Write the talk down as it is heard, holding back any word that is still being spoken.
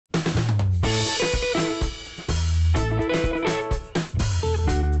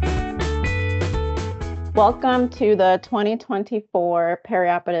Welcome to the 2024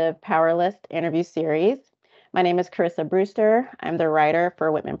 Perioperative Power List interview series. My name is Carissa Brewster. I'm the writer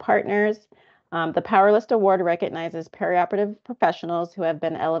for Whitman Partners. The Power List Award recognizes perioperative professionals who have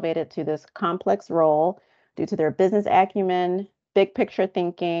been elevated to this complex role due to their business acumen, big picture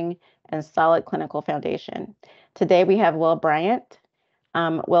thinking, and solid clinical foundation. Today we have Will Bryant.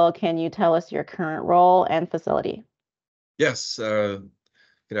 Will, can you tell us your current role and facility? Yes.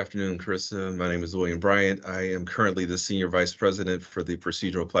 Good afternoon, Carissa. My name is William Bryant. I am currently the Senior Vice President for the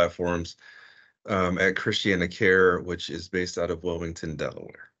procedural platforms at Christiana Care, which is based out of Wilmington,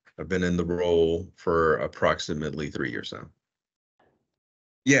 Delaware. I've been in the role for approximately 3 years now.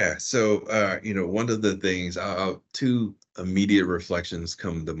 Yeah, so one of the things, two immediate reflections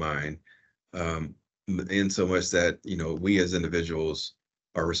come to mind, in so much that we as individuals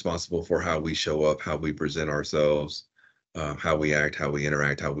are responsible for how we show up, how we present ourselves, how we act, how we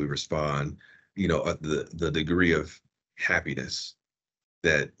interact, how we respond. The degree of happiness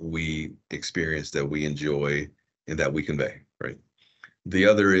that we experience, that we enjoy, and that we convey. Right. The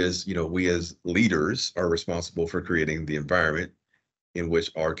other is, we as leaders are responsible for creating the environment in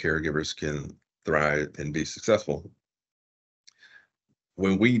which our caregivers can thrive and be successful.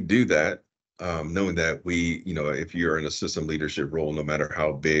 When we do that, knowing that if you're in a system leadership role, no matter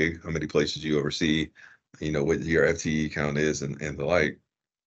how big, how many places you oversee, what your FTE count is and the like,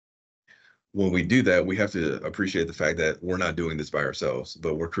 when we do that, we have to appreciate the fact that we're not doing this by ourselves,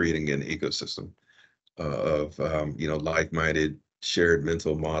 but we're creating an ecosystem of like-minded, shared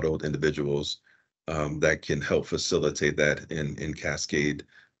mental modeled individuals that can help facilitate that and cascade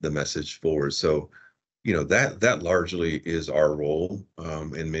the message forward. So, that largely is our role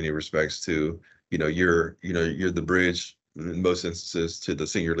in many respects. To you're the bridge in most instances to the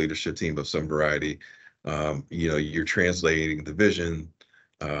senior leadership team of some variety. You're translating the vision,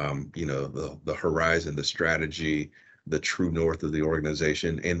 the horizon, the strategy, the true north of the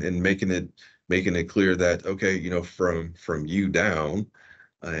organization, and making it clear that, okay, from you down,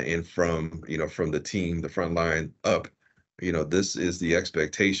 and from the team, the front line up, this is the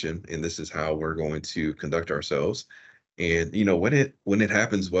expectation, and this is how we're going to conduct ourselves. And when it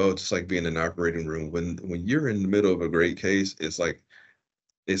happens well, just like being in an operating room, when you're in the middle of a great case, it's like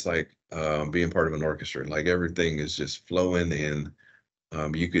being part of an orchestra. Like everything is just flowing, and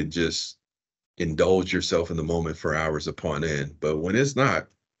you could just indulge yourself in the moment for hours upon end. But when it's not,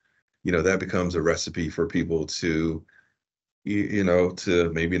 that becomes a recipe for people to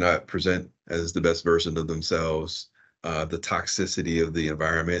to maybe not present as the best version of themselves. The toxicity of the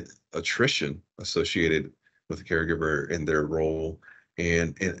environment, attrition associated with the caregiver in their role,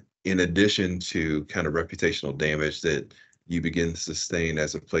 and in addition to kind of reputational damage that you begin to sustain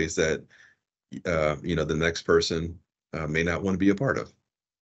as a place that the next person may not want to be a part of.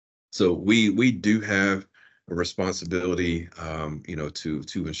 So we do have a responsibility, to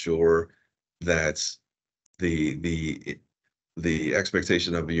ensure that the the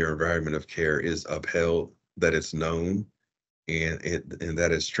expectation of your environment of care is upheld, that it's known, and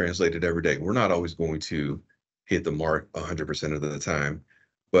that it's translated every day. We're not always going to hit the mark 100% of the time,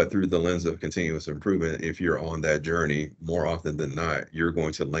 but through the lens of continuous improvement, if you're on that journey, more often than not, you're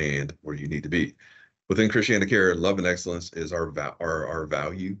going to land where you need to be. Within Christianity Care, love and excellence is our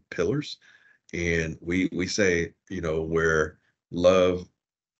value pillars, and we say, where love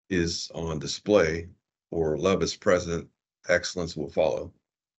is on display or love is present, excellence will follow.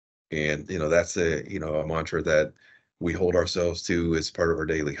 And that's a mantra that we hold ourselves to as part of our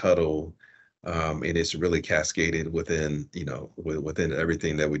daily huddle. And it's really cascaded within within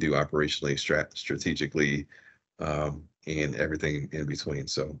everything that we do operationally, strategically, and everything in between.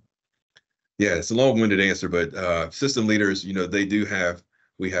 So yeah, it's a long-winded answer, but system leaders,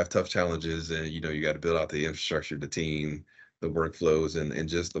 we have tough challenges, and you got to build out the infrastructure, the team, the workflows, and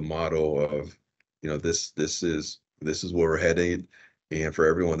just the model of, this is where we're headed. And for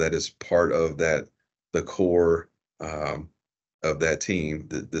everyone that is part of that, the core of that team,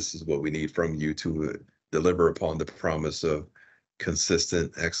 this is what we need from you to deliver upon the promise of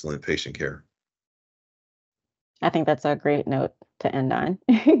consistent, excellent patient care. I think that's a great note to end on.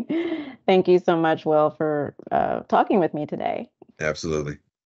 Thank you so much, Will, for talking with me today. Absolutely.